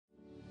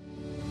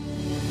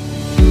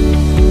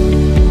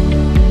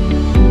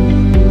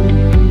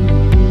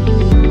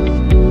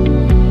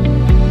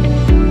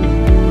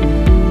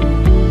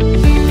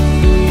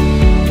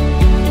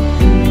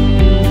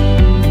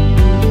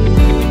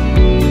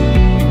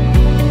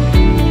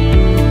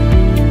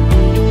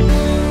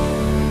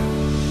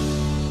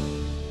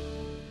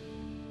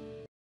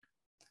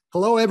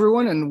Hello,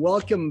 everyone, and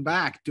welcome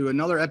back to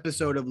another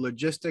episode of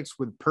Logistics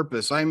with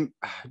Purpose. I'm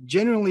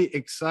genuinely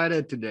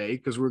excited today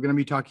because we're going to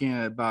be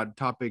talking about a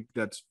topic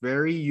that's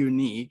very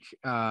unique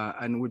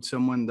and with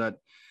someone that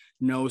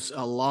knows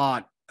a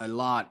lot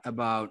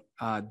about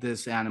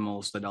these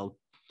animals that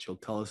she'll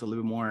tell us a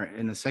little more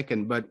in a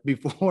second. But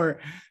before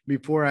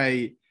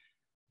I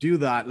do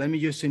that, let me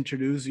just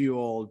introduce you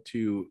all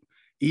to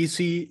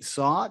Isabelle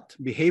Szott,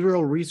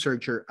 behavioral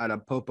researcher at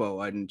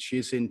APOPO, and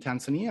she's in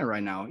Tanzania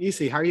right now.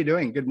 Isi, how are you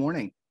doing? Good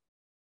morning.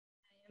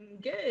 I'm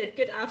good.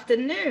 Good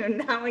afternoon.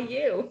 How are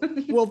you?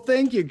 Well,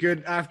 thank you.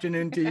 Good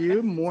afternoon to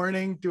you.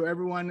 Morning to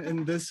everyone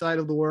in this side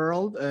of the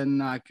world,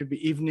 and could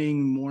be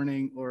evening,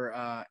 morning, or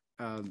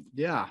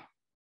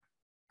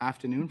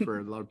afternoon for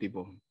a lot of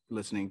people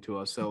listening to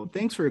us. So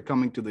thanks for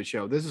coming to the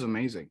show. This is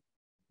amazing.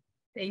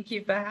 Thank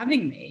you for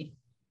having me.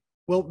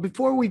 Well,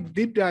 before we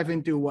deep dive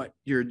into what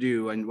you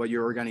do and what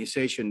your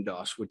organization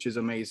does, which is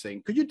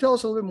amazing, could you tell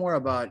us a little bit more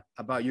about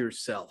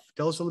yourself?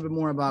 Tell us a little bit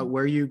more about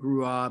where you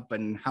grew up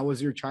and how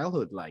was your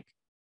childhood like?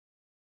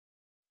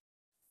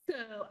 So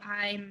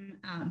I'm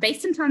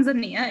based in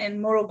Tanzania in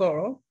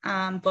Morogoro,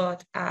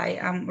 but I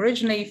am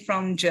originally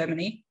from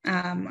Germany.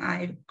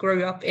 I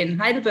grew up in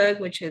Heidelberg,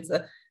 which is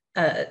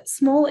a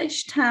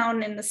smallish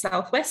town in the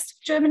southwest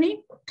of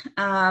Germany.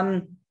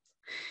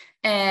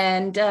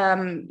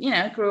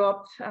 Grew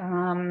up,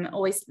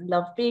 always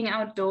loved being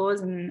outdoors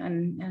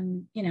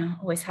and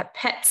always had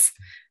pets.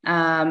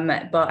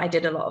 But I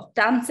did a lot of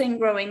dancing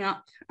growing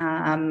up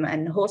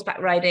and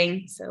horseback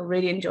riding. So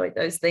really enjoyed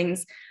those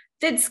things.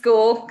 Did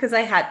school because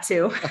I had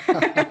to.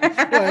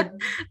 Well,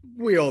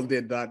 we all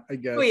did that, I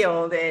guess. We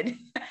all did.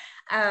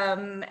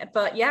 When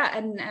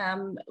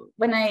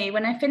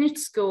I finished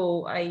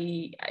school,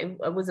 I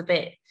was a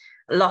bit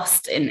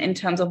lost in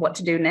terms of what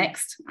to do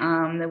next.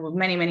 There were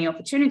many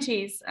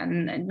opportunities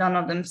and none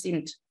of them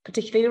seemed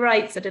particularly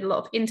right. So I did a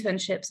lot of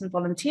internships and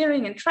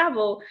volunteering and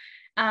travel.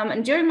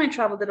 And during my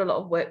travel, did a lot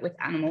of work with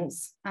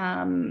animals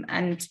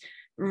and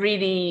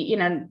really,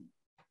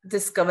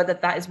 discovered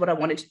that is what I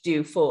wanted to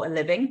do for a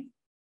living.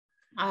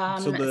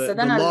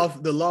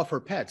 The love for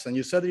pets. And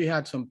you said that you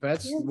had some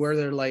pets. Yes. Were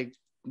there like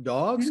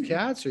dogs,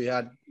 cats, or you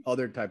had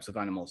other types of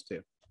animals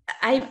too?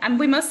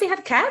 We mostly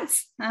had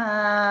cats.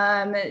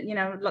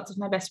 Lots of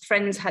my best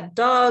friends had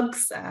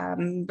dogs,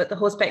 but the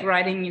horseback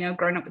riding,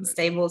 growing up in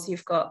stables,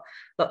 you've got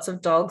lots of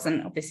dogs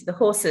and obviously the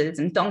horses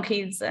and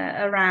donkeys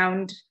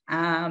around.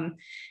 All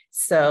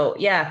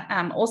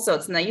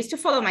sorts. And I used to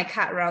follow my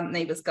cat around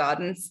neighbors'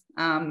 gardens,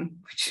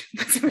 which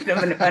was a bit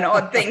of an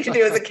odd thing to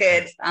do as a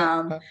kid.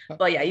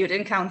 But yeah, you'd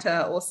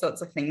encounter all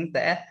sorts of things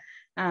there.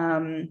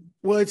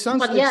 It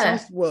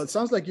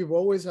sounds like you've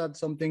always had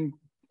something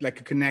like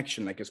a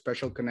connection, like a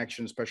special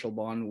connection, special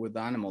bond with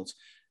animals.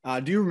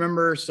 Do you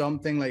remember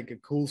something like a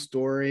cool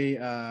story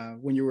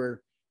when you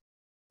were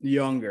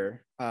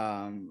younger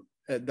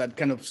that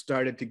kind of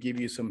started to give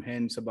you some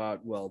hints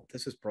about, well,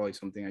 this is probably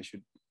something I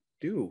should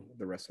do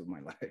the rest of my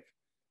life?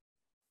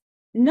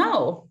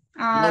 No,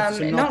 not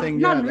really.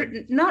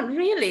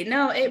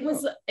 No,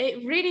 when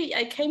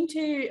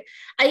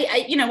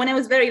I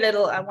was very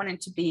little, I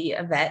wanted to be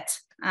a vet.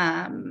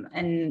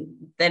 And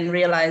then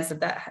realized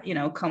that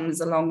comes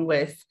along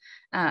with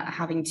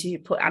having to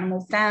put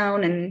animals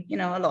down and,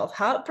 a lot of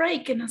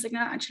heartbreak. And I was like,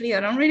 no, actually, I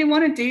don't really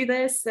want to do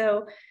this.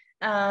 So,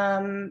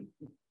 I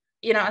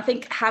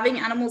think having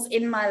animals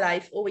in my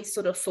life always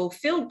sort of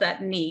fulfilled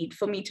that need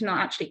for me to not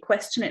actually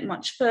question it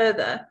much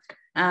further.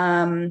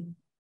 And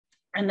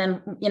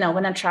then,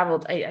 when I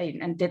traveled,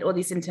 I did all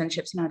these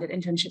internships, I did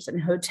internships in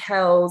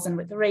hotels and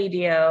with the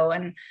radio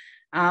and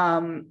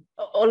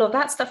all of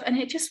that stuff, and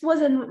it just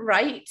wasn't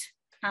right.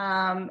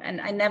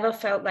 And I never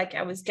felt like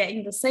I was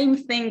getting the same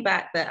thing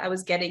back that I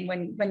was getting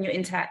when you're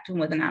interacting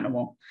with an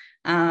animal.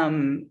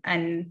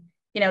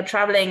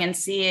 Traveling and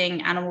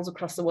seeing animals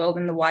across the world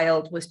in the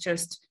wild was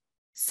just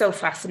so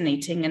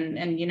fascinating.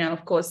 And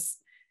of course,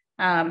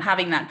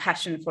 having that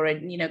passion for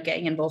it,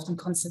 getting involved in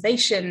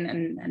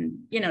conservation and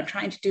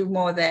trying to do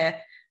more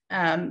there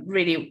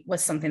really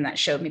was something that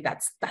showed me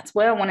that's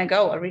where I want to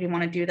go. I really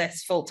want to do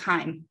this full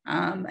time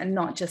and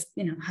not just,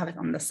 have it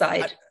on the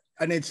side.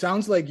 And it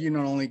sounds like you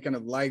not only kind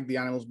of like the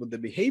animals, but the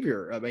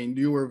behavior. I mean,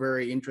 you were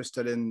very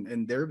interested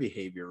in their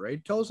behavior,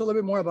 right? Tell us a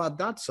little bit more about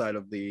that side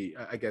of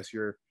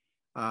your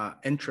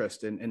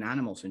interest in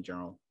animals in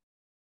general.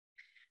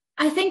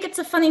 I think it's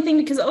a funny thing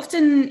because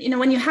often,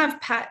 when you have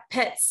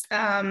pets,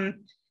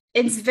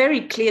 it's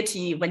very clear to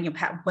you when your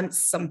pet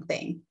wants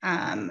something.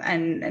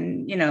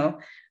 And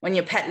when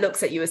your pet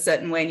looks at you a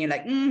certain way and you're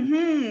like,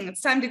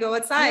 it's time to go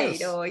outside.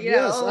 Yes, or,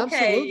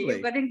 absolutely. You're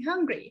getting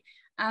hungry.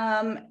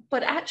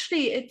 But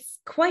actually it's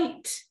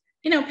quite,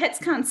 pets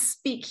can't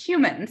speak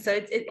human. So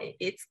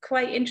it's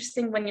quite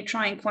interesting when you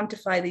try and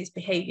quantify these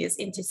behaviors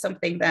into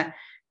something that,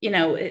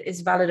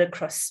 is valid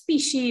across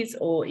species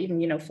or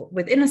even,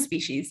 within a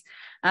species.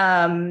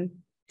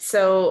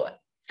 So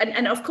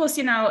and of course,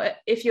 you know,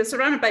 if you're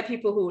surrounded by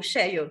people who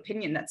share your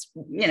opinion, that's,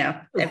 you know,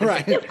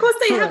 right. Of course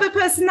they have a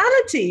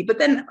personality, but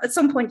then at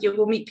some point you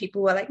will meet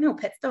people who are like, no,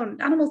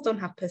 animals don't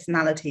have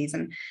personalities,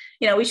 and,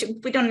 you know,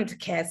 we don't need to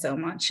care so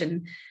much.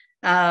 And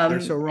they're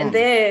so wrong. And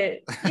they're,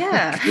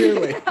 yeah,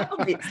 clearly.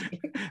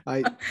 obviously.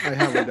 I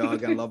have a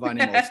dog and love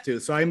animals too,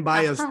 so I'm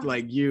biased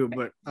like you,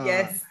 but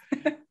yes.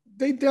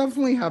 They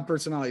definitely have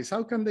personalities.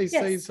 How can they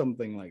say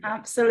something like that?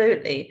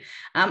 Absolutely.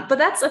 But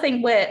that's, I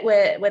think,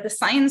 where the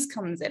science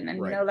comes in, and,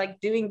 you know,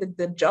 like doing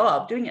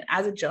doing it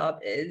as a job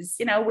is,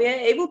 you know, we're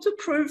able to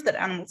prove that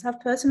animals have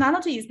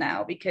personalities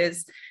now,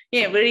 because,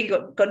 you know, really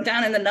gone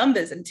down in the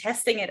numbers and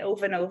testing it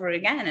over and over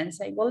again and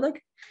saying, well, look,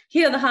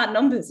 here are the hard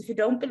numbers. If you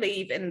don't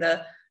believe in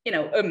the, you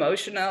know,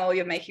 emotional,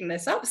 you're making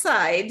this up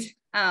side,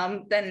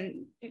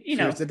 then, you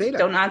know,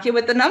 don't argue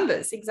with the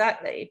numbers.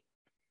 Exactly.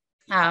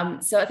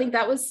 So I think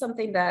that was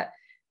something that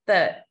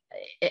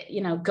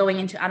you know, going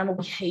into animal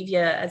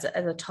behavior as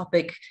a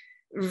topic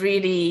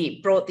really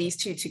brought these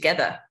two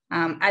together.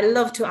 I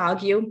love to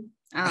argue,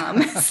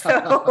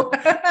 so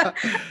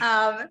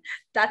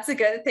that's a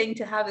good thing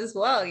to have as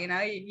well. You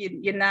know,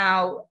 you're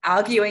now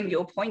arguing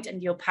your point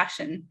and your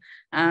passion,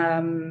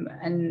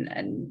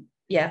 and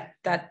yeah,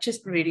 that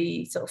just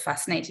really sort of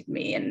fascinated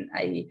me. And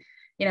I,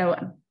 you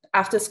know,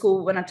 after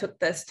school, when I took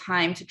this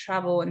time to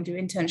travel and do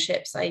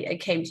internships, I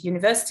came to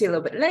university a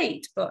little bit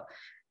late, but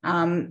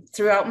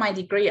throughout my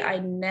degree, I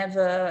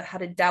never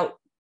had a doubt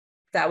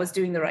that I was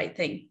doing the right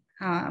thing.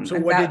 So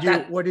what did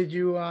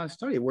you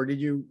study? Where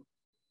did you?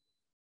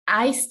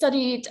 I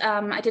studied,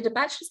 I did a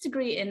bachelor's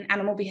degree in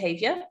animal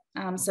behavior.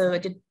 So I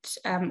did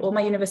all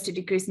my university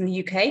degrees in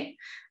the UK,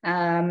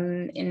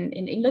 in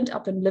England,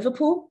 up in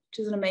Liverpool, which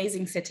is an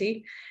amazing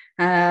city.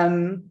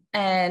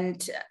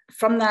 And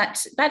from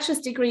that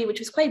bachelor's degree, which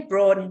was quite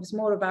broad, and it was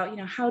more about, you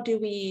know, how do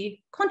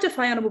we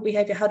quantify animal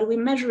behavior? How do we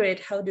measure it?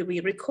 How do we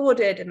record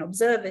it and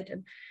observe it?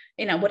 And,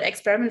 you know, what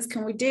experiments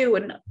can we do?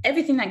 And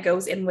everything that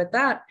goes in with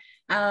that.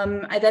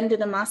 I then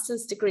did a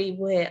master's degree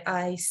where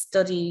I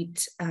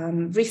studied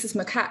rhesus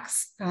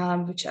macaques,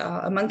 which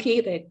are a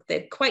monkey.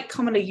 They're quite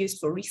commonly used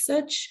for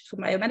research, for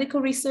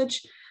biomedical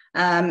research.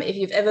 If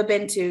you've ever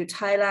been to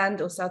Thailand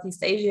or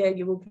Southeast Asia,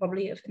 you will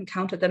probably have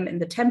encountered them in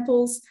the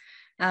temples.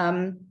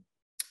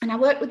 And I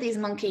worked with these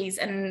monkeys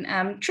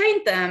and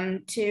trained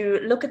them to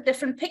look at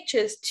different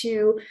pictures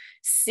to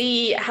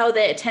see how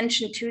their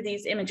attention to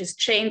these images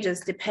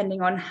changes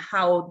depending on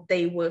how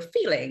they were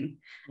feeling.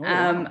 Oh,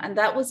 wow. And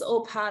that was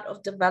all part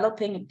of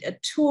developing a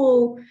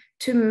tool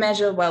to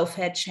measure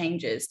welfare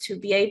changes, to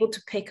be able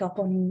to pick up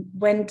on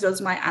when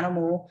does my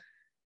animal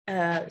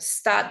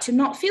start to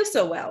not feel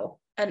so well,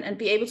 and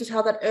be able to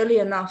tell that early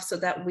enough so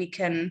that we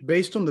can...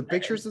 Based on the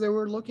pictures that they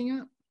were looking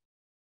at?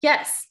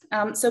 Yes.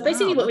 So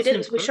basically what we did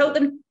was we showed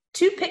them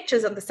two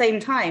pictures at the same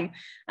time.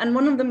 And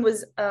one of them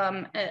was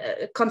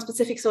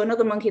conspecific, so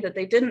another monkey that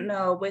they didn't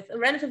know, with a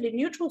relatively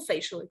neutral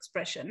facial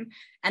expression.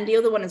 And the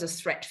other one is a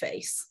threat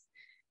face.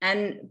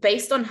 And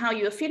based on how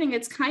you're feeling,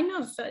 it's kind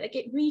of,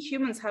 we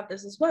humans have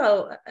this as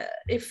well.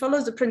 It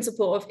follows the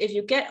principle of, if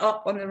you get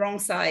up on the wrong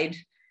side,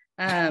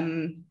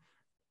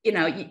 you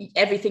know,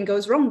 everything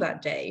goes wrong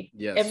that day.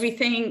 Yes.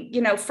 Everything,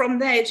 you know, from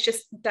there, it's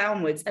just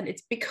downwards. And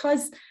it's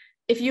because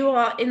if you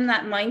are in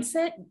that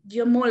mindset,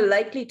 you're more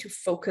likely to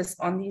focus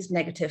on these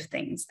negative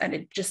things, and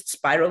it just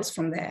spirals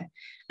from there.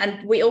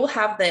 And we all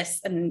have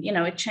this, and, you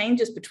know, it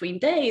changes between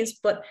days,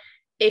 but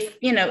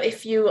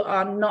if you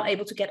are not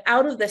able to get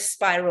out of this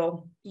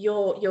spiral,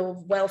 your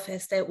welfare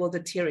state will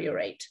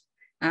deteriorate.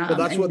 Well,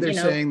 that's what they're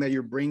saying, that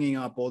you're bringing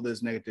up all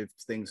these negative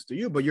things to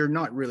you, but you're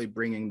not really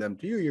bringing them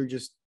to you. You're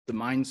just the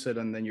mindset,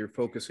 and then you're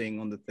focusing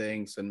on the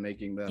things and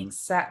making them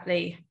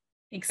exactly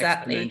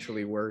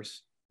exponentially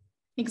worse.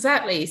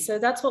 Exactly. So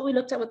that's what we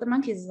looked at with the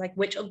monkeys, is like,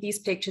 which of these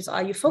pictures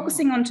are you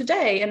focusing on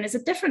today, and is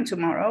it different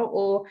tomorrow,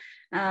 or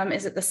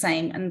is it the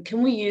same? And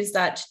can we use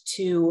that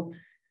to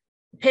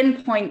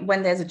pinpoint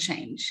when there's a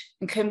change?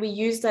 And can we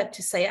use that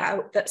to say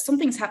that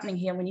something's happening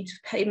here, we need to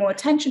pay more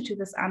attention to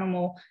this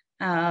animal,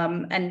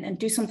 and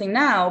do something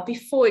now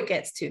before it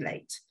gets too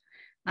late?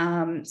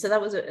 So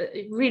that was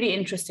a really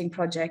interesting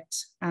project,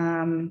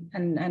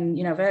 and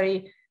you know,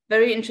 very,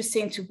 very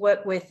interesting to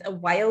work with a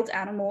wild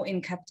animal in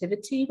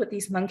captivity, with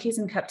these monkeys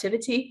in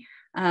captivity,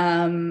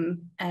 and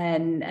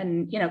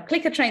you know,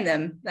 clicker train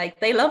them. Like,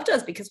 they loved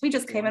us because we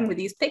just came in with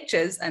these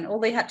pictures, and all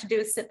they had to do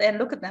is sit there and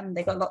look at them.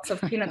 They got lots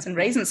of peanuts and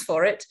raisins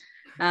for it.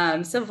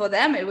 So for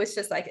them, it was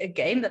just like a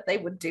game that they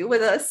would do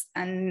with us,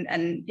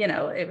 and you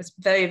know, it was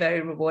very, very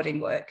rewarding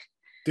work.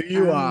 Do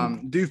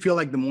you feel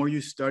like the more you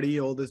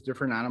study all these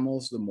different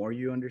animals, the more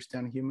you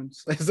understand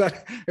humans? Is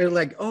that, you're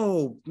like,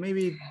 oh,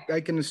 maybe I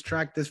can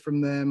extract this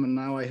from them, and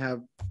now I have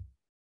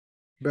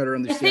better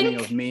understanding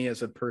of me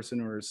as a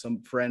person, or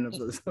some friend of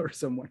this, or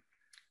someone?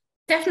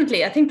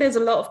 Definitely. I think there's a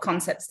lot of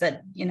concepts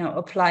that, you know,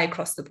 apply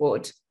across the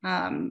board.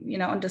 You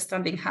know,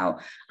 understanding how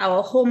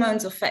our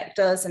hormones affect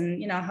us, and,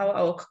 you know, how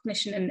our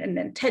cognition and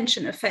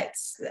attention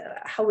affects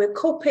how we're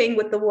coping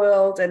with the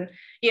world, and,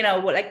 you know,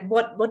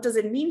 what does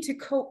it mean to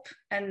cope,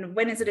 and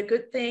when is it a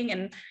good thing?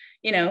 And,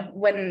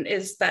 when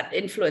is that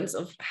influence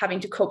of having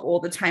to cope all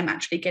the time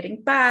actually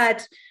getting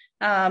bad?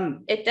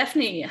 It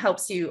definitely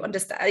helps you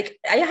understand. Like,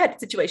 I had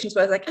situations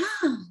where I was like,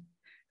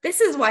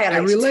 this is why I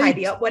like to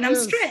tidy up when I'm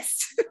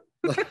stressed.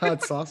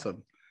 That's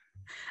awesome.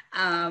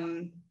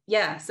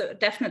 Yeah, so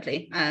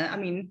definitely. I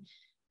mean,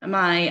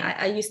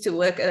 I used to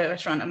work at a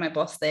restaurant, and my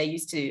boss there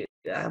used to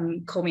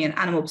call me an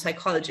animal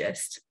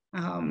psychologist.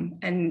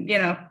 And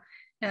there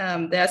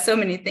are so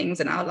many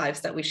things in our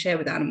lives that we share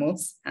with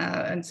animals,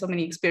 and so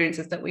many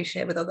experiences that we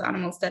share with other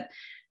animals that,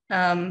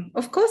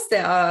 of course,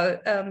 there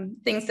are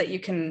things that you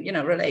can,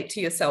 relate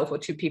to yourself or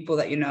to people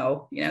that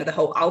the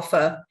whole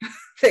alpha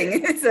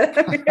thing is. That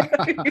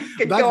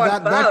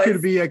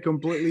could be a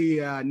completely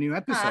new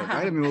episode,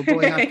 right? I mean, we'll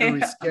probably have to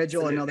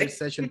reschedule another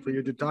session for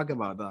you to talk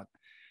about that.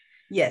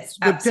 Yes,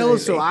 but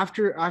absolutely. Tell us, so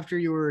after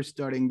you were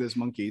studying these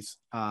monkeys,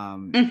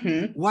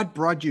 what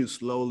brought you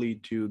slowly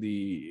to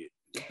the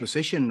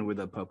position with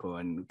APOPO,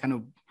 and kind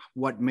of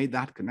what made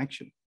that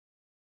connection?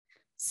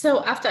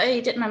 So after I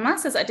did my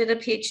master's, I did a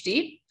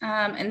PhD,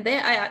 and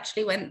there I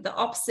actually went the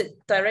opposite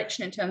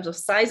direction in terms of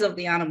size of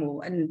the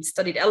animal and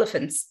studied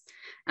elephants.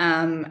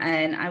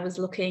 And I was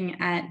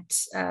looking at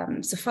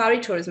safari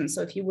tourism.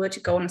 So if you were to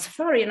go on a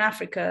safari in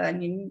Africa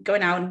and you're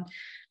going out and,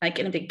 like,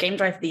 in a big game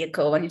drive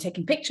vehicle and you're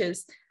taking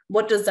pictures,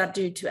 what does that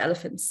do to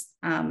elephants?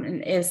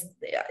 And is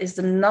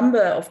the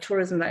number of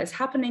tourism that is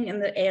happening in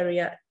the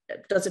area,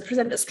 does it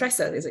present a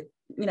stressor? Is it,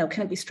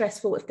 can it be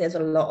stressful if there's a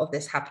lot of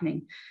this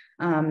happening?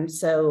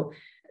 So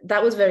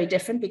that was very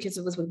different because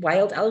it was with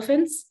wild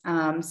elephants.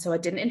 So I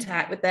didn't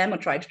interact with them or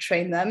try to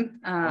train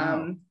them.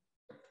 Wow.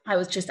 I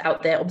was just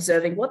out there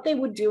observing what they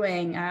were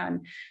doing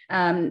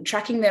and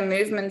tracking their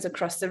movements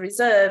across the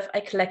reserve. I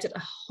collected a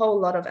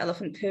whole lot of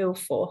elephant poo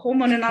for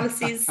hormone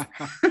analyses,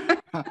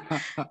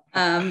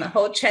 a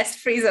whole chest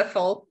freezer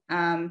full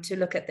to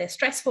look at their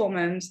stress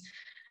hormones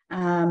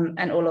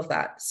and all of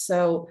that.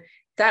 So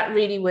that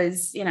really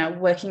was,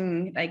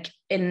 working like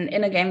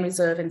in a game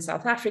reserve in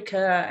South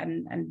Africa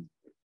and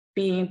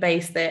being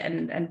based there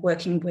and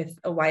working with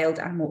a wild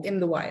animal in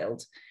the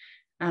wild.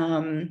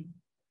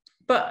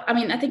 But I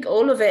mean, I think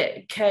all of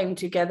it came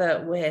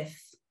together with,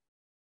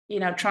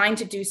 trying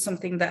to do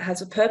something that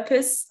has a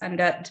purpose and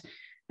that,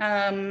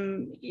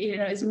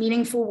 is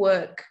meaningful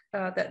work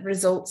that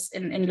results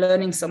in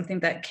learning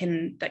something that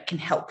can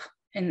help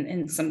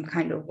in some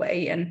kind of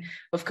way. And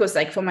of course,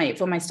 like for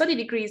my study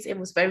degrees, it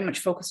was very much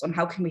focused on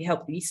how can we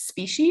help these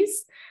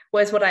species.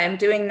 Whereas what I am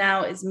doing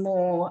now is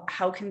more,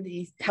 how can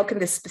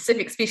this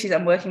specific species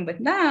I'm working with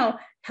now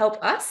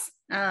help us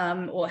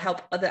or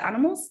help other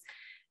animals?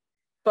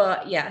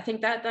 But yeah, I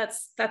think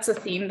that's a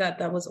theme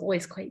that was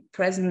always quite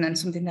present and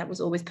something that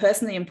was always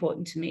personally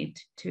important to me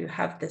to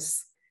have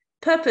this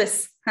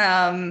purpose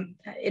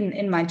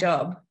in my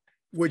job.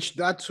 Which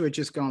that switch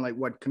is kind of like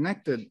what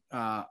connected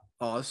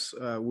us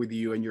with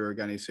you and your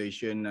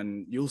organization.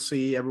 And you'll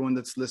see everyone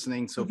that's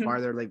listening so far,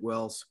 they're like,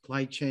 well,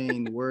 supply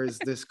chain, where is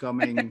this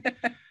coming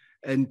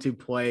into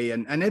play?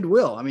 And it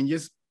will. I mean,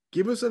 just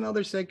give us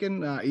another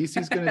second.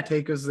 Easy's going to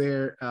take us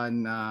there.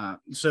 And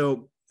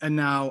and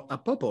now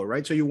APOPO,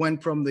 right? So you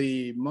went from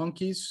the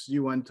monkeys,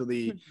 you went to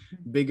the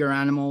bigger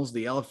animals,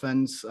 the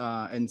elephants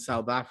in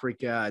South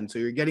Africa. And so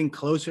you're getting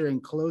closer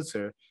and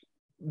closer.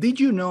 Did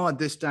you know at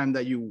this time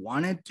that you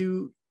wanted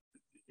to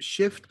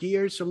shift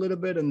gears a little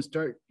bit and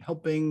start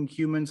helping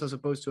humans as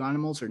opposed to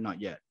animals, or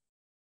not yet?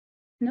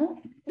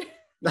 No.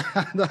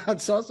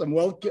 That's awesome.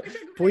 Well,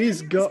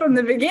 please go from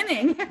the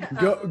beginning.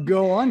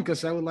 go on,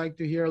 because I would like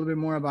to hear a little bit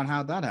more about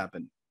how that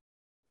happened.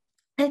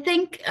 I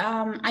think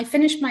I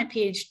finished my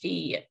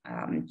PhD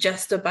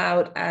just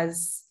about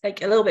as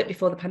like a little bit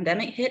before the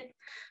pandemic hit.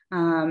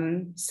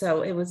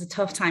 So it was a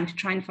tough time to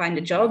try and find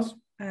a job.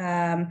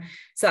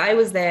 So I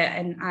was there,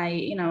 and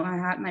I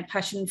had my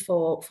passion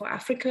for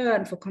Africa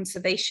and for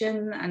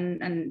conservation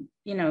and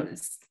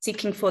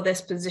seeking for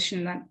this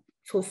position that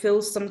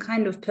fulfills some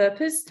kind of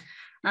purpose.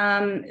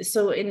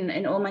 So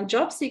in all my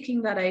job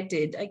seeking that I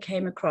did, I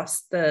came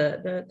across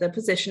the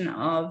position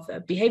of a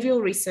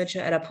behavioral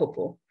researcher at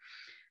APOPO.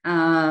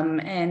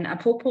 And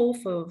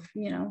APOPO, for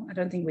I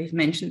don't think we've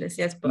mentioned this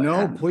yet, but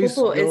no, please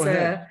APOPO go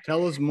ahead.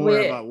 Tell us more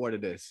about what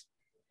it is.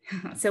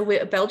 So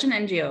we're a Belgian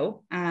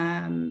NGO,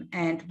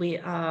 and we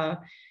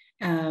are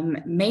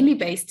mainly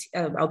based,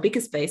 our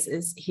biggest base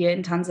is here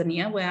in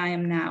Tanzania, where I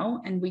am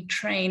now, and we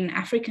train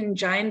African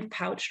giant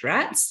pouched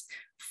rats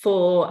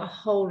for a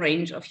whole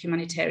range of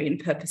humanitarian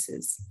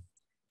purposes.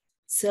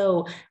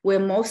 So we're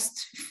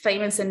most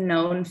famous and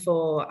known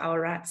for our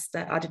rats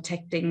that are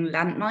detecting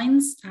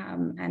landmines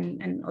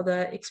and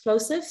other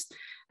explosives.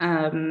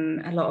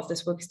 A lot of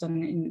this work is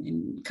done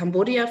in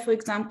Cambodia, for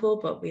example,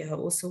 but we are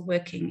also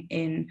working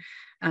in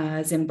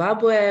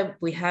Zimbabwe.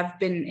 We have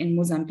been in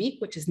Mozambique,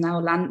 which is now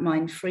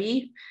landmine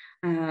free.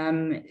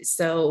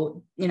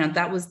 So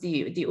that was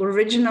the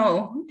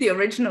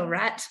original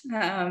rat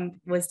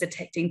was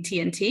detecting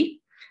TNT.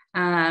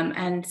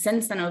 And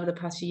since then, over the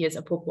past few years,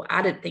 APOPO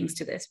added things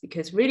to this,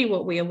 because really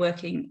what we are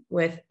working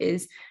with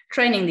is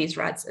training these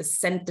rats as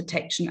scent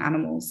detection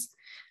animals.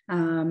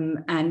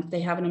 And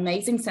they have an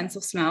amazing sense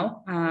of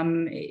smell.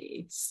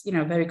 It's,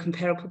 very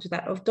comparable to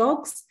that of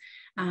dogs.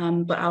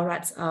 But our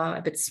rats are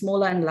a bit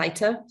smaller and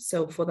lighter.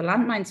 So for the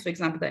landmines, for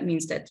example, that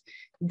means that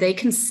they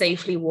can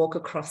safely walk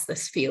across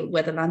this field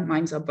where the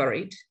landmines are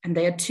buried, and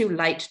they are too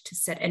light to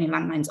set any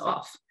landmines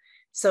off.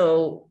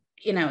 So,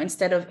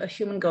 instead of a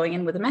human going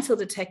in with a metal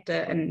detector,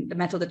 and the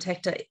metal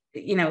detector,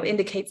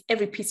 indicates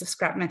every piece of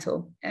scrap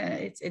metal,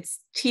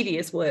 it's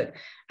tedious work.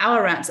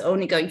 Our rats are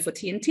only going for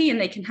TNT, and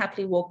they can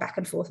happily walk back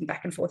and forth and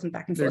back and forth and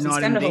back and forth. They're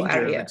not and in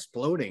danger of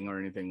exploding or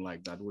anything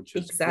like that, which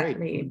is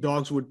great.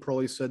 Dogs would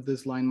probably set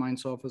this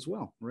landmines off as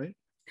well, right?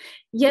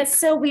 Yes,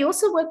 so we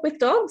also work with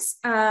dogs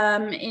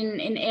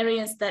in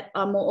areas that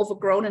are more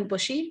overgrown and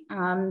bushy.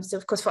 So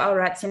of course for our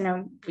rats,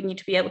 we need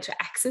to be able to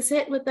access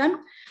it with them.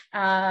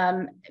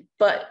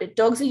 But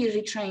dogs are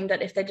usually trained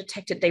that if they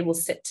detect it, they will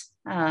sit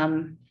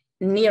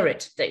near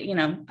it.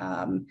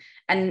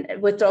 And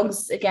with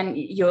dogs, again,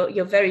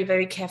 you're very,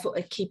 very careful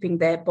at keeping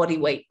their body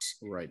weight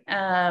right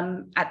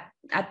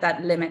at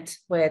that limit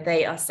where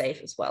they are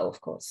safe as well,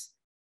 of course.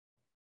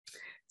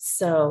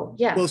 So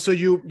yeah. Well, so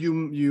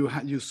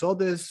you saw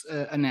this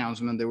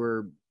announcement.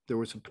 There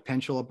was a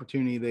potential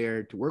opportunity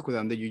there to work with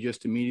them. Did you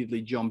just immediately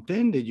jumped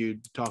in? Did you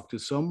talk to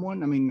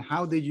someone? I mean,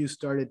 how did you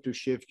started to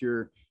shift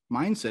your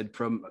mindset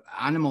from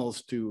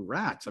animals to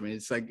rats? I mean,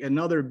 it's like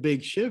another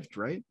big shift,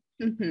 right?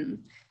 Mm-hmm.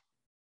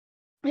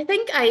 I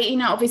think I,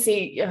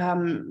 obviously, did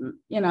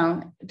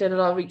a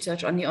lot of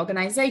research on the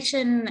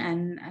organization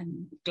and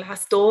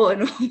Glassdoor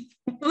and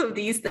all of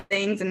these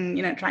things, and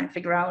trying to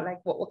figure out like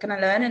what can I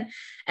learn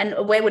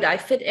and where would I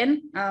fit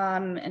in,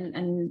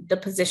 and the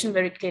position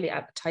very clearly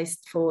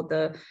advertised for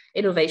the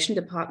innovation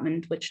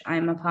department, which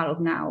I'm a part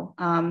of now.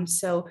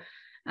 So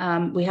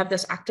we have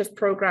this active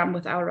program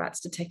with our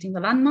rats detecting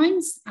the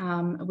landmines.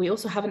 We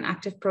also have an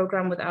active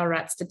program with our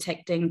rats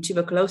detecting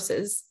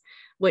tuberculosis,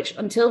 which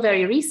until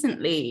very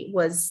recently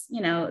was,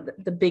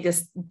 the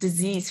biggest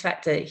disease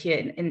factor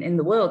here in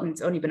the world, and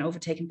it's only been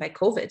overtaken by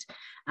COVID.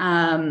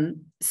 Our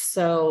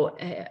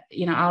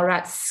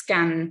rats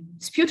scan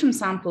sputum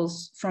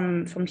samples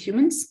from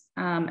humans,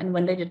 and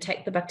when they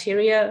detect the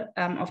bacteria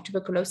of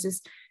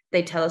tuberculosis,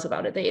 they tell us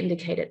about it. They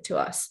indicate it to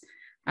us.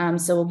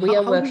 So we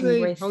are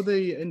working with... How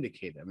they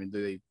indicate? I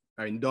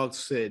mean, dogs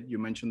sit, you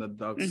mentioned that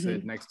dogs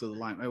sit next to the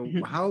line.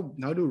 Mm-hmm. How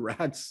do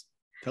rats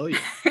tell you?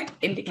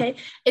 Indicate?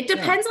 It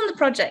depends on the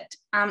project.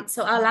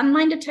 So our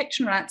landmine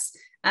detection rats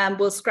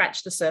will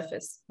scratch the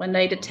surface. When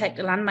they detect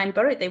a landmine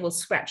buried, they will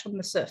scratch on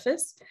the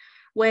surface.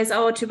 Whereas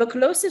our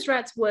tuberculosis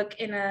rats work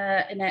in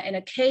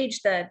a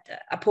cage that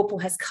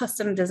APOPO has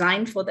custom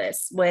designed for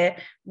this, where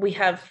we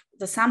have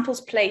the samples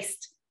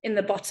placed in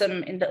the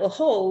bottom in little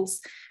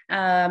holes,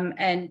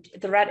 and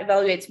the rat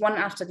evaluates one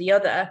after the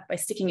other by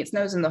sticking its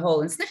nose in the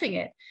hole and sniffing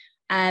it.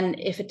 And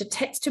if it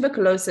detects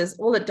tuberculosis,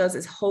 all it does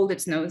is hold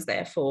its nose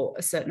there for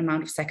a certain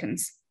amount of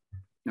seconds.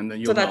 And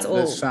then you'll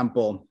know this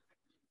sample.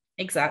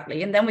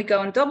 Exactly. And then we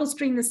go and double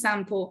stream the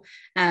sample.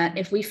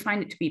 If we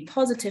find it to be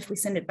positive, we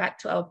send it back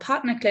to our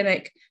partner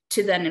clinic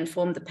to then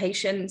inform the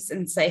patients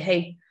and say,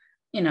 hey,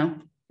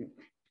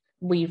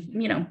 we've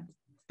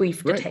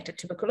detected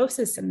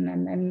tuberculosis,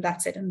 and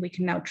that's it. And we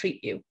can now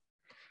treat you.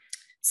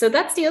 So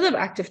that's the other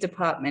active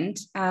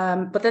department.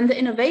 But then the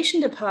innovation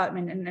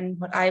department, and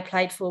what I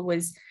applied for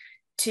was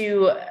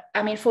to,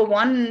 for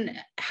one,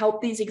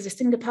 help these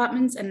existing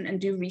departments and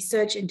do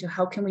research into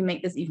how can we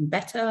make this even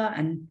better,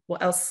 and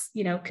what else,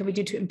 can we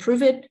do to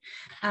improve it?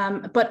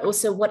 But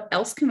also, what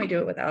else can we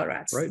do with our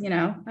rats? Right.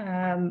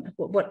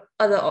 What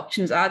other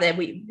options are there?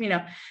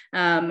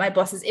 My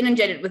boss is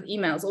inundated with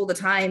emails all the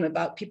time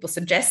about people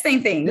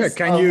suggesting things.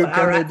 Yeah, what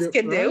our rats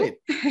can do.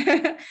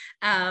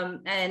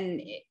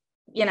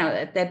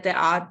 That there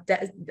are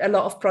a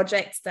lot of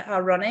projects that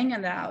are running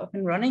and that are up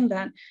and running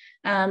that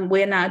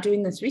we're now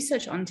doing this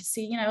research on to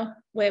see,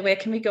 where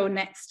can we go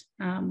next?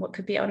 What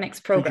could be our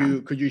next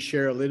program? Could you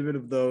share a little bit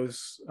of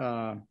those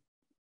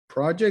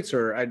projects,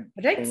 or I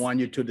don't want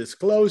you to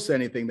disclose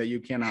anything that you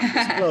cannot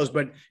disclose,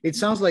 but it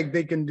sounds like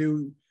they can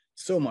do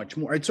so much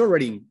more. It's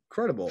already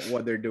incredible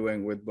what they're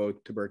doing with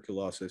both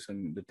tuberculosis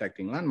and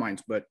detecting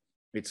landmines, but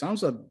it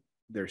sounds like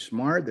they're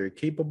smart, they're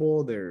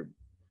capable, they're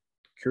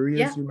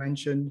curious, you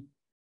mentioned.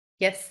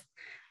 Yes.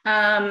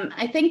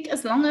 I think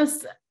as long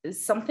as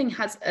something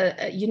has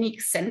a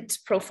unique scent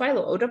profile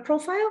or odor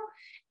profile,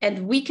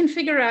 and we can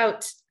figure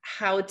out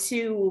how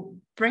to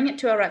bring it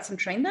to our rats and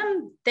train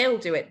them, they'll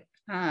do it.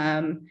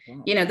 Wow.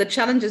 The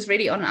challenge is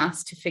really on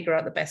us to figure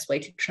out the best way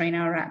to train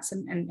our rats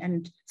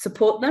and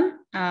support them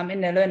in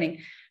their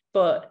learning.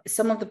 But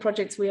some of the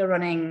projects we are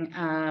running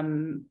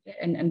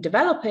and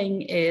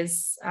developing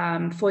is,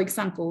 for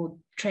example,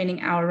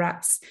 training our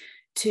rats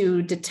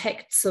to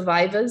detect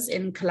survivors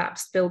in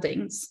collapsed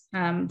buildings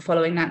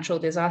following natural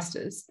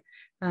disasters.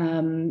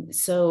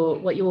 So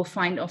what you will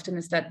find often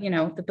is that,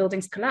 the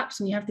buildings collapse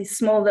and you have these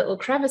small little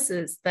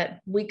crevices that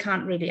we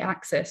can't really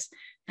access.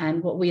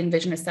 And what we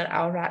envision is that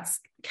our rats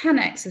can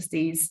access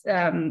these.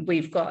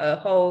 We've got a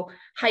whole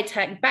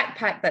high-tech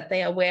backpack that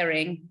they are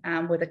wearing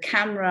with a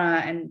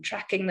camera and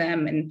tracking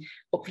them and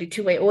hopefully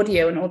two-way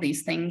audio and all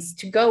these things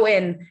to go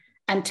in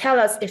and tell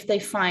us if they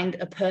find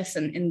a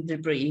person in the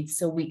debris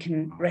so we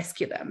can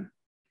rescue them.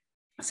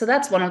 So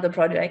that's one of the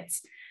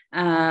projects.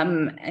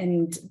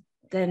 And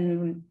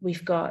then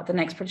we've got the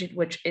next project,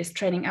 which is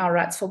training our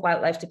rats for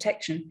wildlife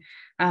detection.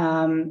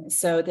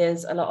 So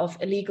there's a lot of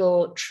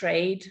illegal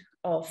trade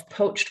of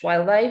poached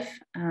wildlife,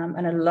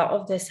 and a lot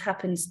of this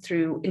happens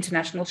through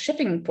international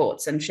shipping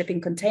ports and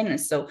shipping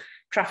containers. So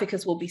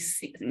traffickers will be,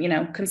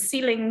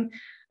 concealing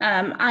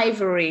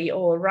ivory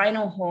or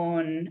rhino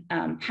horn,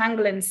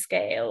 pangolin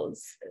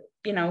scales,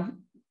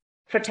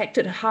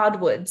 protected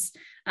hardwoods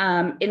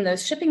in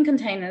those shipping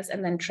containers,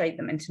 and then trade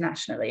them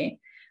internationally.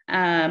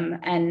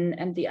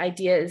 And the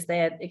idea is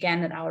that,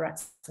 again, that our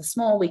rats are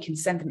small, we can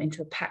send them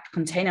into a packed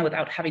container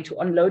without having to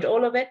unload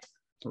all of it.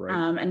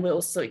 Right. And we're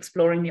also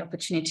exploring the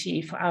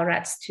opportunity for our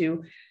rats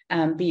to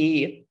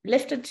be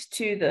lifted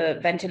to the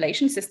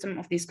ventilation system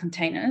of these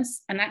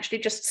containers and actually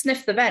just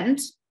sniff the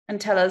vent and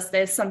tell us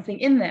there's something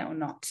in there or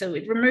not. So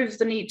it removes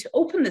the need to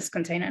open this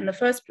container in the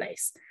first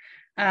place,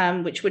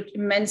 which would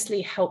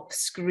immensely help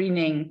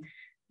screening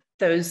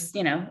those,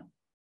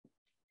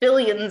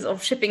 billions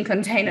of shipping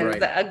containers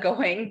that are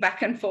going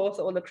back and forth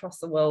all across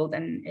the world.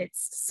 And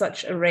it's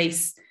such a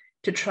race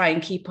to try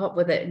and keep up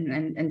with it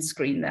and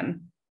screen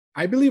them.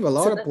 I believe a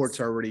lot of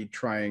ports are already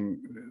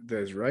trying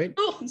this, right?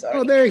 Oh, sorry.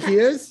 Oh, there he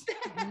is.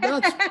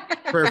 That's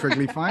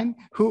perfectly fine.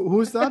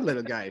 Who's that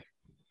little guy?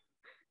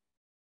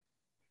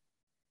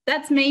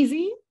 That's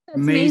Maisie. That's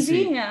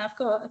Maisie. Yeah, I've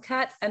got a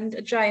cat and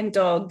a giant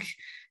dog.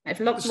 I've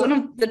locked one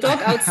of the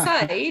dog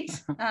outside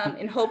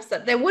in hopes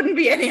that there wouldn't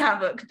be any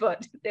havoc,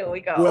 but there we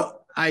go.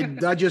 Well,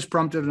 that just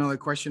prompted another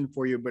question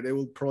for you, but it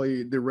will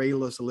probably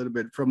derail us a little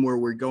bit from where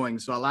we're going.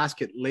 So I'll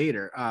ask it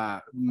later.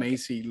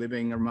 Macy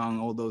living among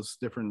all those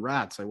different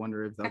rats. I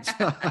wonder if that's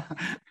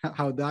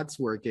how that's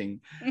working.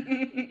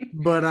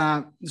 But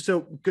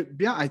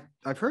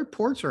I've heard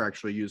ports are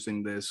actually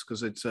using this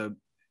because it's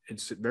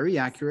very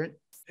accurate.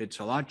 It's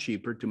a lot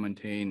cheaper to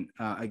maintain,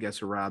 I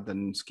guess, a rat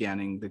than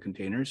scanning the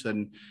containers.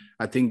 And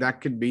I think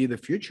that could be the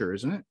future,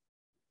 isn't it?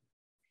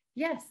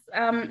 Yes.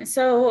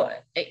 So,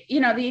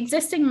 the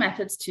existing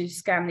methods to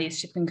scan these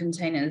shipping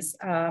containers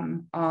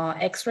are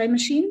X-ray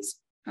machines,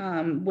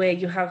 where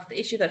you have the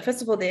issue that,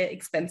 first of all, they're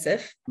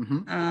expensive.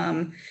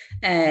 Mm-hmm.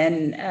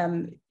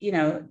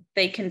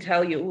 They can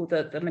tell you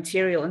that the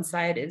material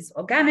inside is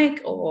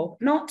organic or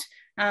not.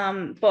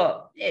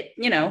 But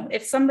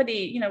if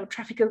somebody,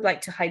 traffickers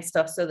like to hide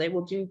stuff, so they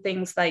will do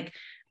things like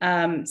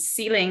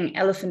sealing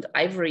elephant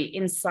ivory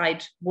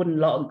inside wooden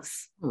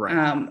logs.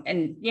 Right.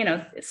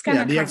 It's kind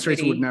of the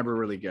X-rays would never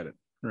really get it.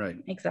 Right.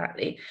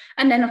 Exactly.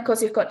 And then, of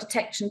course, you've got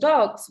detection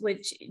dogs,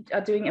 which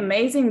are doing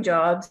amazing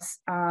jobs.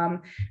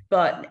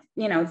 But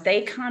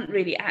they can't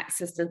really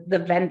access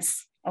the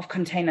vents of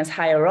containers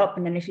higher up.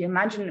 And then if you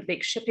imagine a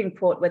big shipping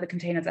port where the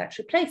containers are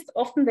actually placed,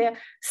 often they're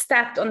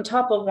stacked on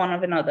top of one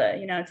of another,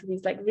 to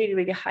these like really,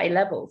 really high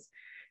levels.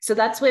 So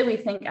that's where we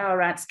think our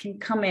rats can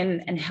come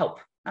in and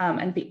help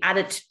and be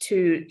added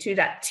to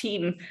that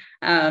team,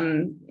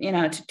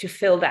 to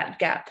fill that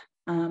gap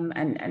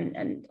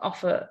and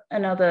offer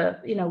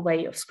another,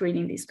 way of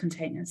screening these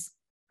containers.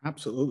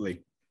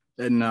 Absolutely.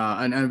 And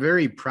a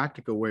very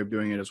practical way of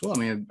doing it as well. I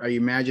mean, I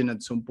imagine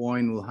at some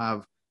point we'll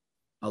have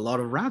a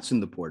lot of rats in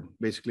the port,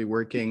 basically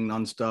working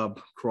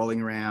nonstop,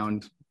 crawling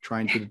around,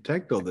 trying to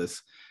detect all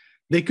this.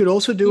 They could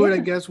also do it, I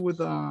guess, with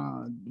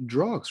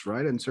drugs,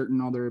 right? And certain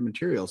other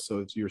materials. So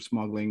if you're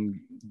smuggling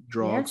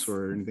drugs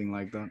or anything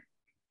like that.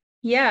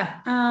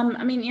 Yeah.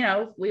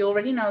 We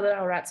already know that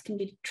our rats can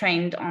be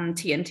trained on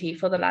TNT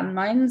for the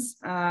landmines.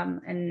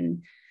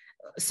 And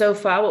so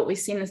far what we've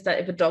seen is that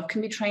if a dog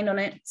can be trained on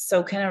it,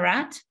 so can a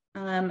rat.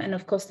 And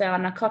of course, there are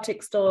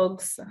narcotics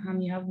dogs.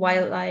 You have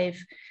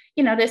wildlife.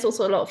 There's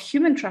also a lot of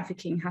human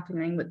trafficking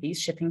happening with these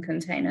shipping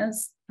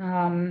containers.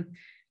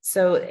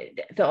 So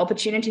the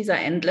opportunities are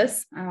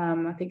endless.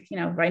 I think,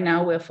 right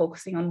now we're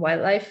focusing on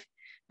wildlife,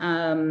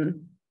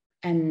 and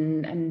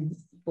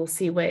we'll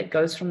see where it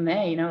goes from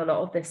there. A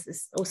lot of this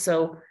is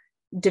also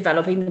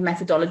developing the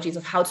methodologies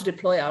of how to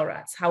deploy our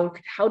rats.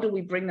 How do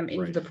we bring them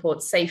into the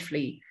port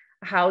safely?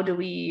 How do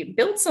we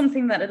build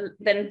something that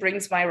then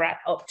brings my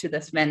rat up to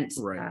this vent?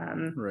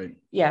 Right.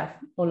 Yeah,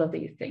 all of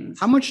these things.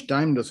 How much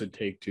time does it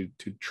take to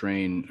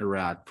train a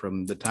rat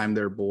from the time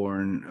they're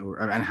born,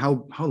 and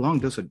how long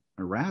does a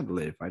rat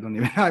live? I'm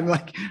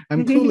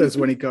clueless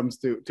when it comes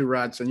to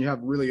rats, and you have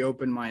really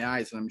opened my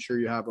eyes, and I'm sure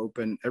you have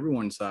opened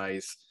everyone's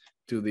eyes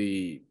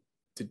to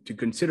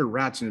consider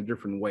rats in a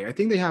different way. I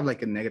think they have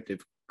like a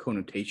negative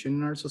connotation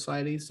in our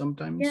society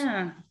sometimes.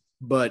 Yeah.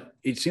 But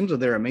it seems that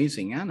they're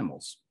amazing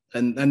animals.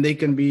 And they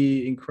can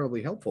be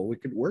incredibly helpful. We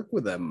could work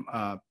with them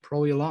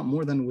probably a lot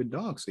more than with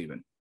dogs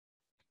even.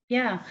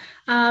 Yeah.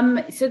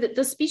 So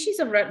the species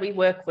of rat we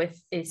work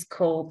with is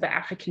called the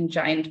African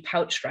giant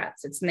pouch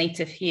rats. It's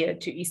native here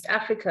to East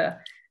Africa.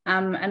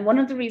 And one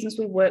of the reasons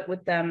we work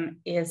with them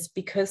is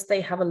because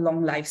they have a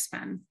long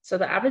lifespan. So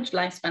the average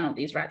lifespan of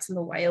these rats in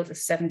the wild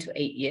is 7 to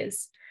 8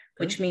 years,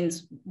 which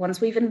means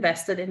once we've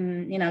invested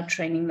in,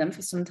 training them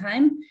for some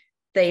time,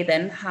 they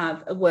then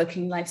have a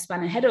working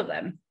lifespan ahead of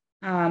them.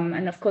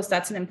 And of course,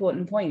 that's an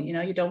important point.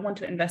 You don't want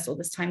to invest all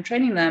this time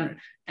training them,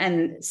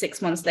 and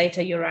 6 months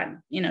later, your rat,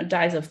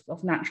 dies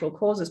of natural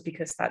causes,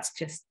 because that's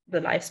just the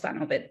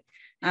lifespan of it.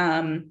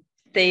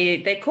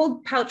 They're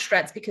called pouch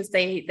rats because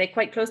they're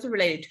quite closely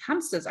related to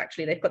hamsters.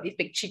 Actually, they've got these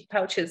big cheek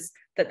pouches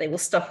that they will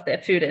stuff their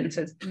food in.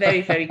 So it's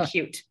very, very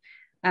cute.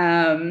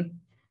 So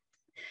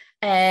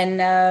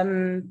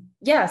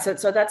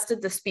that's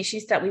the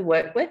species that we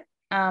work with.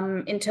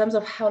 In terms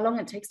of how long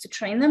it takes to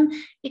train them,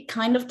 it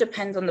kind of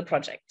depends on the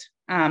project.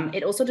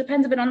 It also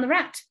depends a bit on the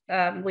rat.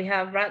 We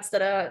have rats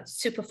that are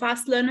super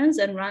fast learners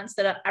and rats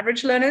that are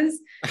average learners,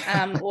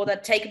 or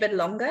that take a bit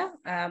longer.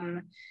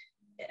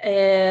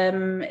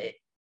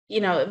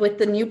 With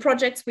the new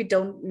projects, we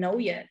don't know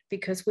yet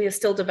because we are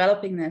still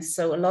developing this.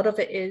 So a lot of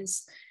it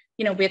is,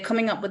 we're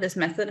coming up with this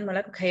method and we're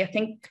like, okay, I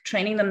think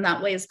training them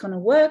that way is going to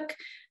work.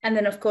 And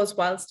then, of course,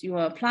 whilst you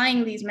are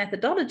applying these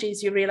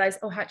methodologies, you realize,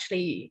 oh,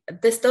 actually,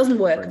 this doesn't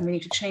work and we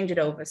need to change it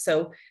over.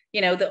 So,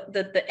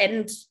 the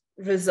end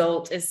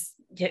result is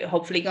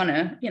hopefully going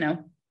to,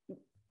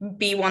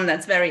 be one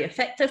that's very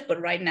effective.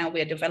 But right now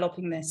we're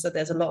developing this. So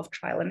there's a lot of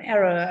trial and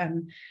error,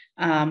 and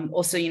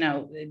also,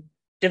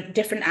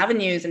 different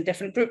avenues and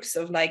different groups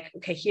of like,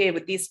 okay, here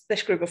with this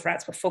group of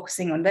rats, we're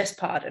focusing on this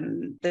part,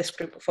 and this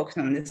group we're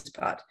focusing on this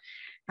part.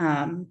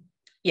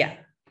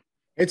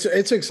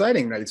 It's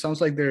exciting, right? It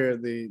sounds like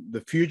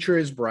the future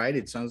is bright.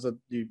 It sounds like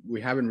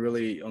we haven't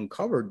really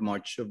uncovered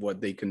much of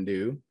what they can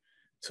do.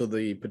 So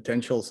the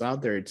potential's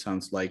out there, it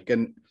sounds like.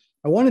 And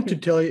I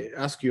wanted to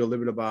ask you a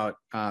little bit about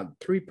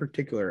 3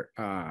 particular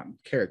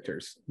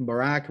characters: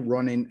 Barack,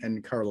 Ronin,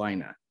 and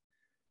Carolina.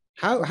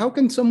 How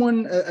can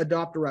someone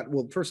adopt a rat?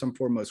 Well, first and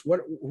foremost,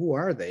 who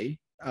are they?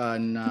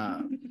 And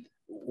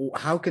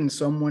how can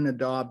someone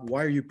adopt?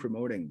 Why are you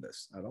promoting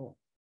this at all?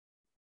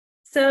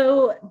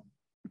 So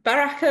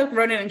Baraka,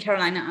 Ronin, and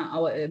Carolina are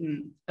our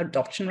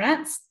adoption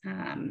rats.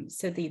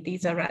 So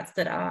these are rats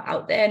that are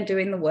out there and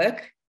doing the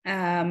work.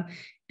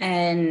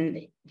 And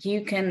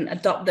you can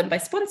adopt them by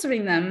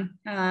sponsoring them,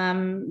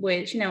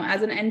 which,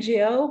 as an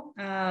NGO,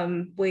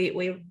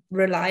 we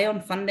rely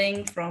on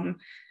funding from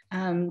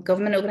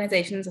government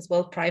organizations as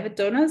well as private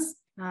donors.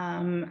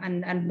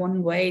 And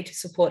one way to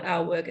support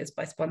our work is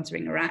by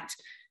sponsoring a rat,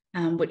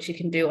 which you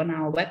can do on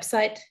our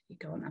website. You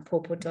go on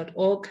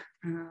apopo.org.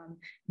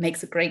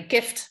 Makes a great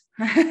gift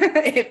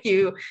if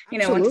you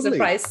want to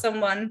surprise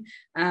someone.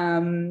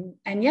 And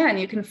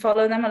you can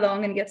follow them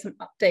along and get some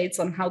updates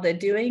on how they're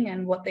doing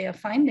and what they are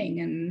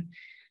finding and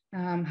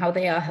how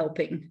they are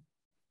helping.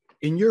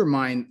 In your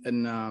mind,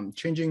 and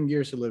changing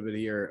gears a little bit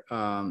here,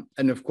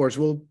 and of course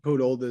we'll put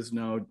all these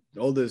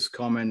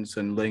comments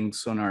and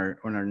links on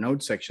our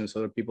notes section,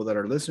 so that people that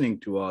are listening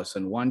to us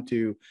and want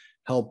to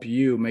help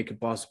you make a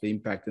positive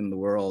impact in the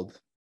world,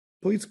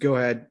 please go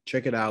ahead,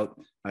 check it out.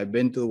 I've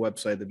been to the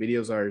website. The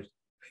videos are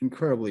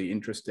incredibly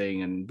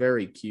interesting and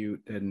very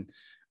cute. And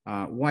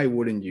why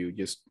wouldn't you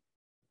just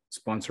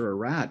sponsor a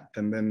rat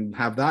and then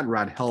have that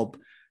rat help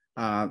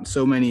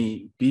so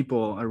many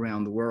people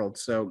around the world?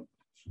 So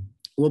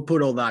we'll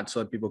put all that so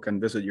that people can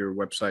visit your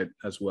website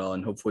as well,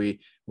 and hopefully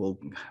we'll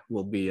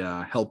be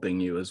helping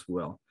you as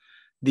well.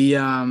 The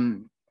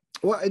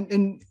well,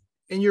 in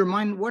your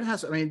mind,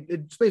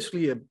 it's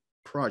basically a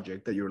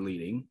project that you're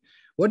leading.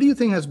 What do you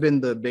think has been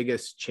the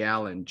biggest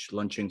challenge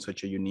launching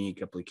such a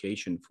unique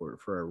application for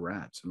our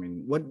rats? I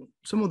mean, what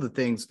some of the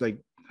things like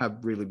have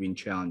really been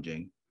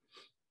challenging?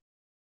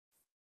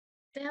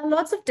 There are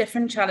lots of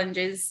different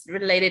challenges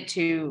related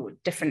to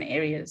different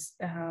areas.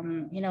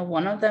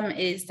 One of them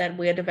is that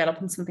we're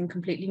developing something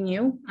completely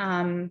new.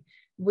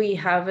 We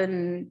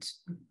haven't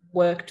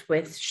worked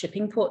with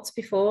shipping ports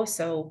before,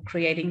 so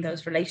creating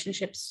those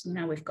relationships.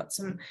 We've got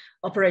some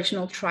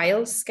operational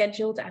trials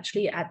scheduled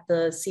actually at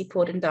the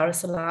seaport in Dar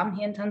es Salaam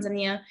here in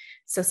Tanzania.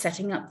 So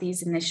setting up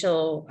these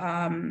initial,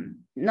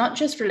 not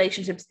just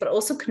relationships, but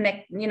also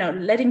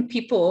letting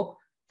people,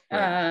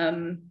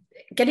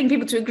 getting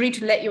people to agree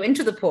to let you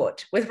into the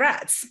port with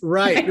rats.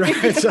 Right.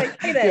 So,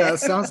 like, hey there, yeah,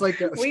 sounds like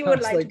we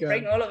would like to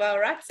bring all of our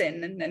rats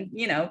in, and then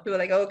people are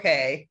like,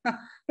 okay.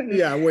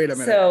 Yeah, wait a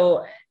minute.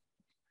 So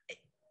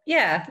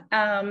yeah,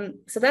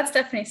 so that's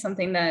definitely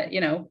something that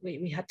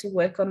we had to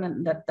work on,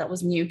 and that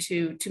was new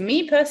to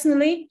me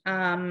personally.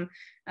 But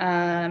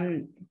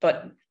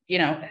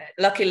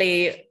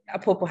luckily,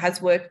 APOPO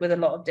has worked with a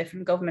lot of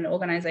different government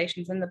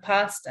organizations in the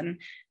past, and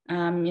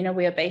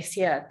we are based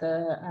here at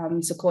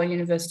the Sequoia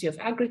University of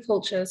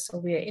Agriculture, so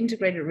we are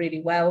integrated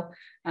really well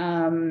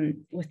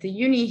with the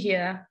uni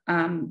here,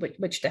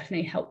 which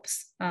definitely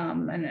helps,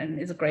 and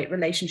is a great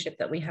relationship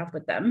that we have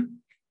with them.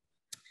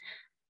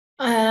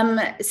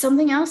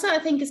 Something else that I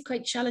think is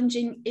quite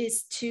challenging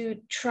is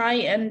to try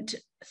and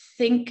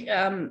think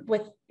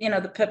with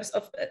the purpose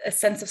of a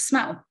sense of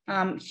smell.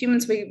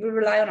 Humans, we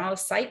rely on our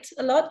sight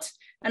a lot,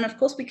 And of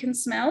course we can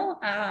smell,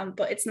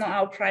 but it's not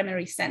our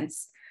primary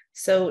sense.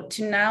 So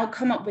to now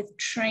come up with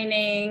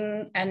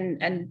training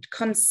and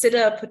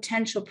consider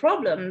potential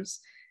problems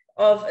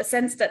of a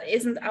sense that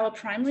isn't our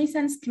primary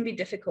sense can be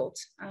difficult.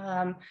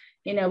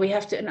 We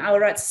have to, and our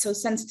rats are so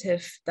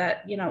sensitive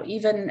that,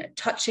 even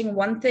touching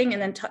one thing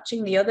and then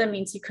touching the other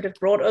means you could have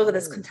brought over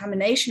this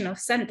contamination of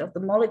scent of the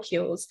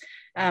molecules.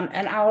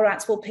 And our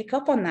rats will pick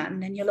up on that.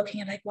 And then you're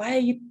looking at like, why are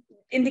you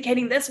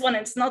indicating this one?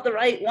 It's not the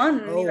right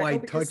one. Oh,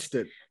 like, I touched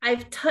it.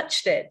 I've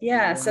touched it.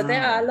 Yeah. Wow. So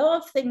there are a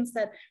lot of things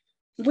that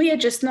we are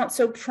just not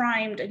so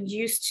primed and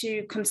used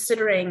to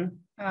considering.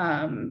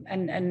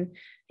 And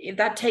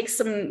that takes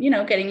some,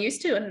 getting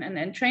used to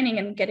and training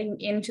and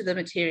getting into the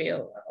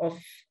material of,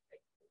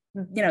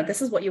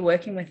 this is what you're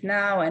working with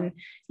now, and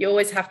you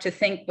always have to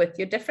think with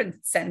your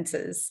different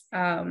senses.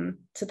 So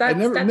that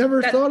I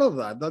never thought of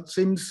that. That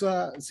seems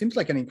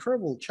like an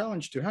incredible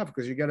challenge to have,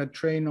 because you got to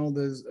train all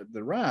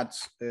the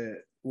rats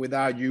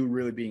without you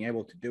really being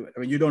able to do it. I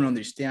mean, you don't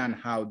understand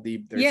how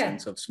deep their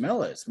sense of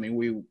smell is. I mean,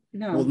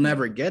 will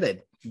never get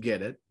it.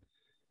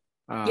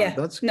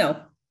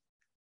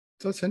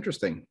 That's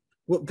interesting.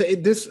 Well,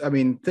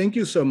 thank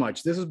you so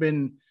much. This has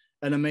been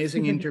an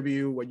amazing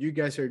interview. What you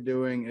guys are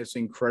doing is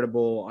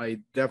incredible. I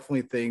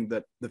definitely think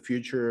that the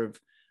future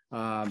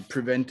of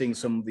preventing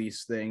some of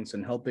these things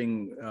and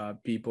helping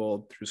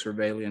people through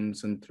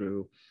surveillance and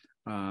through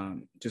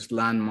just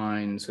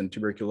landmines and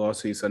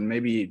tuberculosis and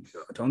maybe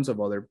tons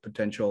of other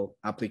potential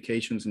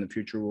applications in the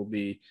future will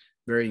be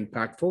very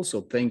impactful.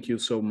 So thank you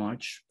so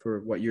much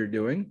for what you're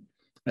doing.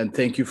 And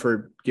thank you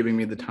for giving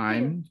me the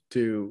time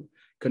to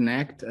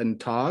connect and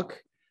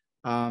talk.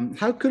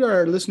 How could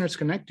our listeners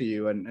connect to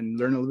you and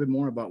learn a little bit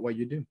more about what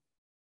you do?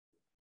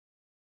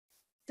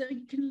 So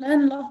you can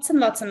learn lots and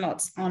lots and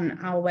lots on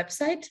our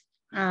website.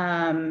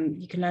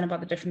 You can learn about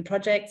the different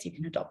projects. You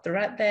can adopt the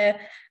rat there.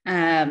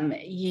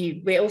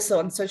 We're also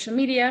on social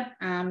media.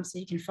 So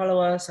you can follow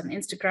us on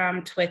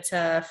Instagram,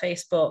 Twitter,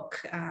 Facebook.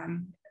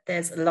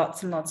 There's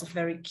lots and lots of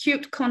very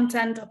cute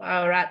content of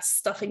our rats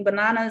stuffing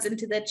bananas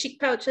into their cheek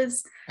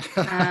pouches.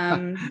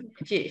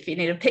 If you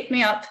need to pick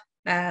me up.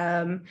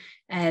 And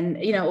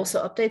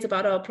also updates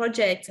about our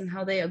projects and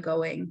how they are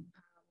going.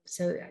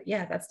 So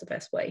yeah, that's the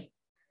best way.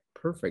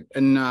 Perfect.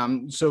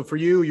 And so for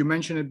you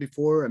mentioned it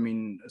before, I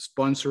mean,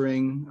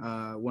 sponsoring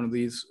one of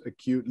these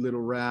cute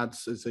little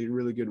rats is a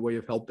really good way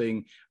of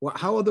helping.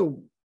 How other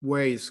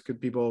ways could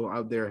people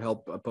out there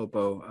help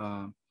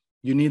APOPO?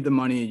 You need the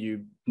money,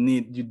 you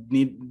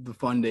need the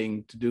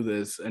funding to do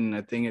this, and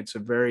I think it's a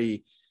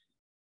very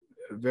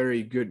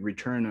good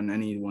return on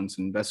anyone's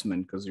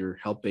investment, because you're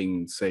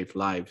helping save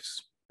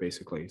lives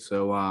basically.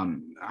 So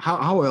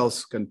how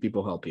else can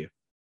people help you?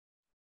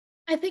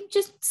 I think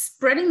just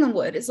spreading the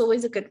word is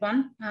always a good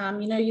one.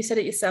 You said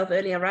it yourself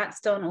earlier,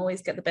 rats don't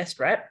always get the best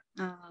rep.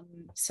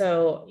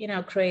 So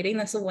creating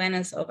this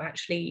awareness of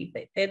actually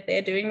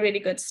they're doing really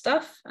good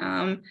stuff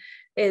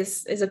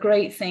is a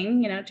great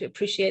thing, to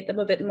appreciate them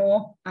a bit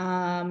more.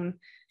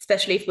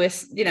 Especially if we're,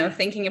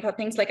 thinking about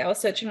things like our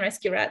search and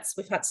rescue rats.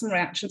 We've had some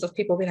reactions of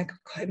people being like,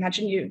 oh,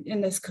 imagine you in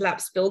this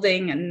collapsed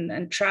building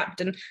and trapped,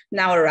 and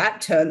now a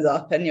rat turns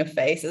up in your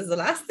face is the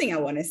last thing I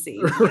want to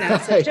see.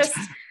 Right. So just,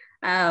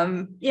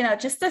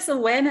 just this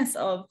awareness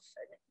of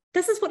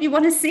this is what you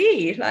want to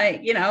see. Like,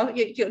 you're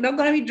not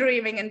going to be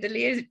dreaming and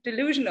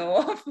delusional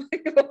of,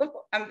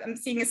 I'm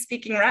seeing a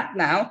speaking rat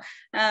now.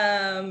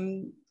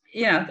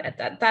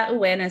 That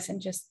awareness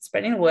and just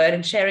spreading the word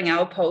and sharing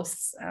our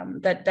posts,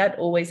 that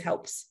always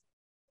helps.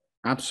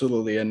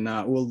 Absolutely. And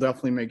we'll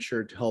definitely make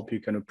sure to help you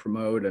kind of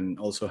promote and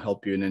also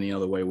help you in any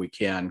other way we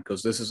can,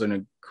 because this is an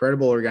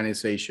incredible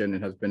organization.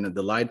 It has been a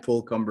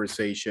delightful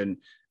conversation.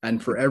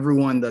 And for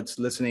everyone that's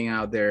listening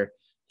out there,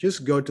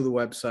 just go to the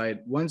website.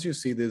 Once you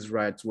see these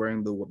rats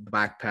wearing the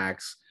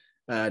backpacks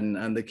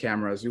and the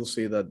cameras, you'll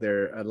see that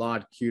they're a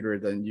lot cuter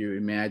than you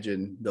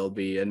imagine they'll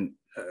be. And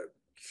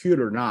cute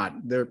or not,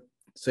 they're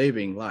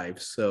saving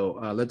lives. So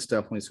let's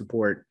definitely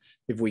support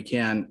if we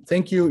can.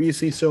 Thank you,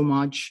 EC, so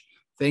much.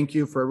 Thank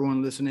you for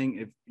everyone listening.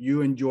 If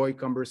you enjoy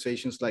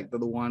conversations like the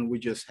one we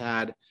just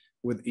had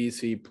with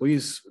EC,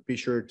 please be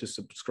sure to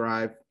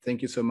subscribe.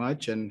 Thank you so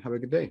much and have a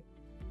good day.